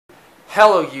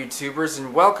Hello YouTubers,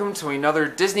 and welcome to another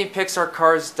Disney Pixar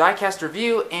Cars diecast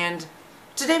review, and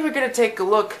today we're going to take a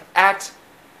look at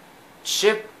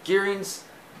Chip Gearings,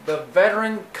 the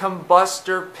veteran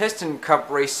Combustr Piston Cup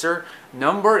racer,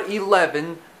 number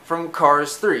 11 from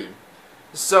Cars 3.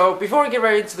 So, before we get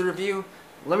right into the review,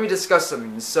 let me discuss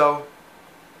something. So,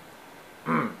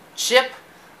 Chip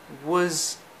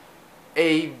was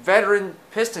a veteran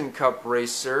Piston Cup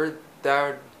racer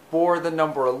that bore the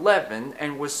number 11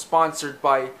 and was sponsored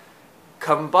by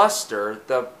Combustr,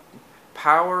 the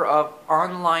power of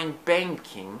online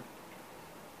banking.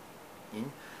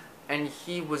 And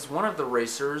he was one of the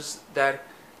racers that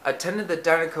attended the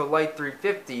Dynaco Light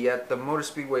 350 at the Motor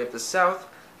Speedway of the South,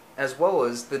 as well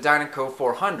as the Dynaco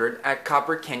 400 at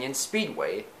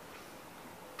Coppercanyonspeedway.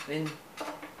 In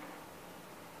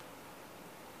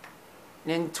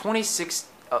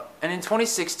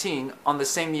 2016, on the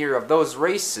same year of those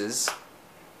races,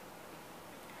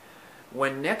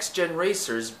 when next-gen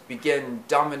racers began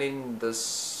dominating the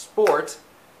sport,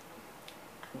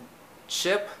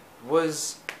 Chip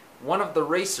was one of the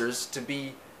racers to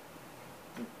be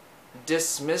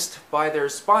dismissed by their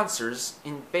sponsors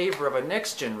in favor of a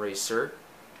next-gen racer.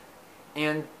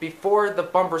 And before the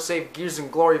bumper safe Gears and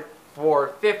Glory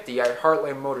 450 at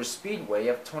Heartland Motor Speedway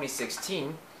of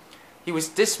 2016, he was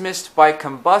dismissed by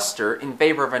Combustr in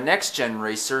favor of a next-gen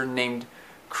racer named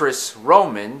Chris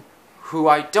Roman, who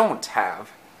I don't have.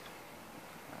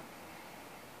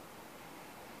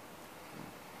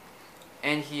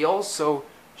 And he also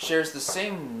shares the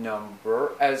same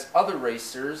number as other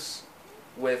racers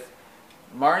with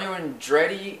Mario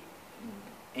Andretti,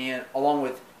 and along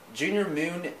with Junior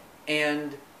Moon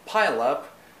and Pileup,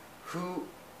 who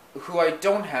I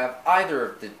don't have either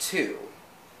of the two.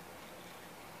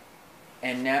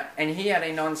 And he had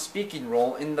a non-speaking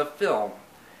role in the film.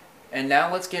 And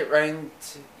now let's get right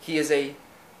into. He is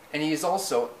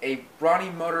also a Brawny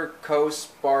Motor Co.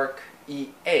 Spark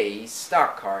EA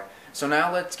stock car. So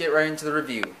now let's get right into the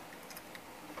review.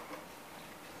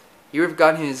 Here we've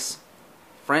got his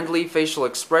friendly facial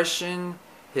expression,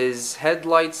 his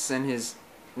headlights, and his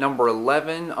number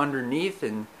 11 underneath,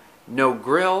 and no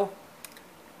grill.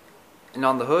 And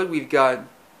on the hood we've got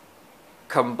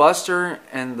Combustr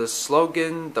and the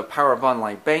slogan, the power of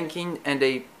online banking, and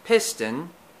a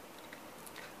piston.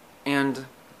 And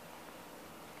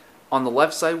on the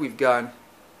left side we've got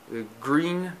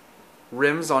green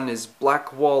rims on his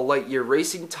Blackwall Lightyear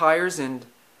racing tires, and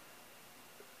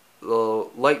the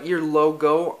Lightyear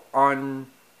logo on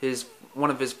one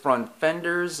of his front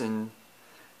fenders, and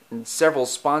several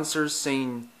sponsors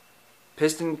saying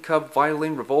Piston Cup,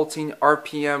 Violin, Revolting,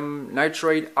 RPM,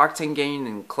 Nitroid, Octane Gain,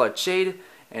 and Clutch Aid,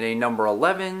 and a number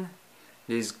 11.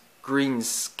 His green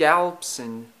scalps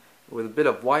and with a bit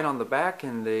of white on the back,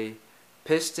 and the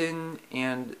piston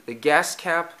and the gas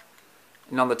cap.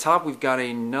 And on the top we've got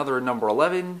another number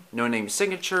 11, no name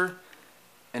signature.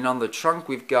 And on the trunk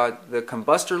we've got the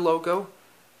Combustr logo.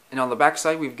 And on the back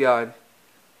side we've got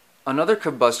another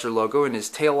Combustr logo in his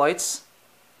taillights,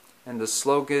 and the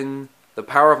slogan, the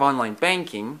power of online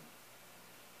banking.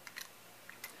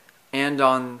 And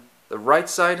on the right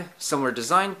side, similar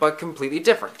design but completely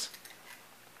different.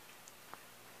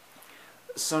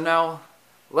 So now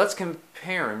let's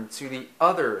compare him to the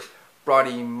other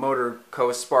Brawny Motor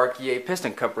Co. Spark EA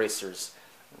Piston Cup racers.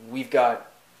 We've got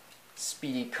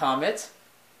Speedy Comet,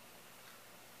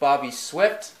 Bobby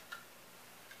Swift,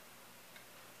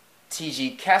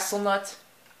 TG Castlenut,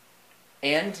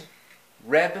 and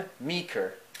Reb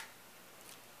Meeker.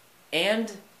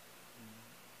 And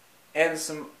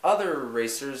some other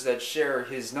racers that share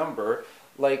his number,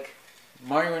 like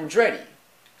Mario Andretti.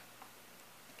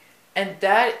 And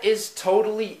that is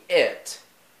totally it.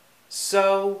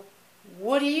 So,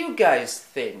 what do you guys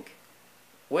think?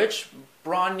 Which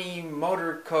Brawny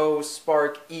Motor Co.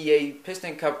 Spark EA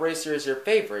Piston Cup racer is your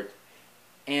favorite?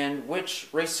 And which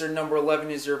racer number 11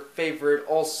 is your favorite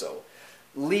also?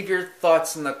 Leave your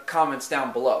thoughts in the comments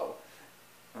down below.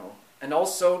 And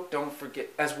also, don't forget,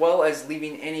 as well as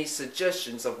leaving any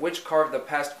suggestions of which car of the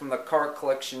past from the car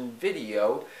collection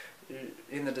video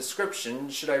in the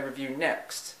description should I review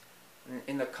next,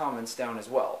 in the comments down as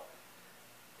well.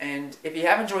 And if you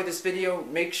have enjoyed this video,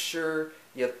 make sure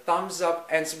you thumbs up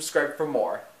and subscribe for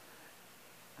more.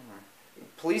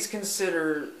 Please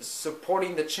consider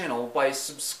supporting the channel by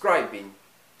subscribing.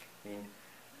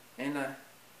 And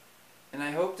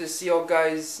I hope to see you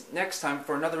guys next time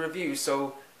for another review,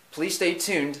 so please stay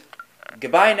tuned.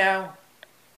 Goodbye now.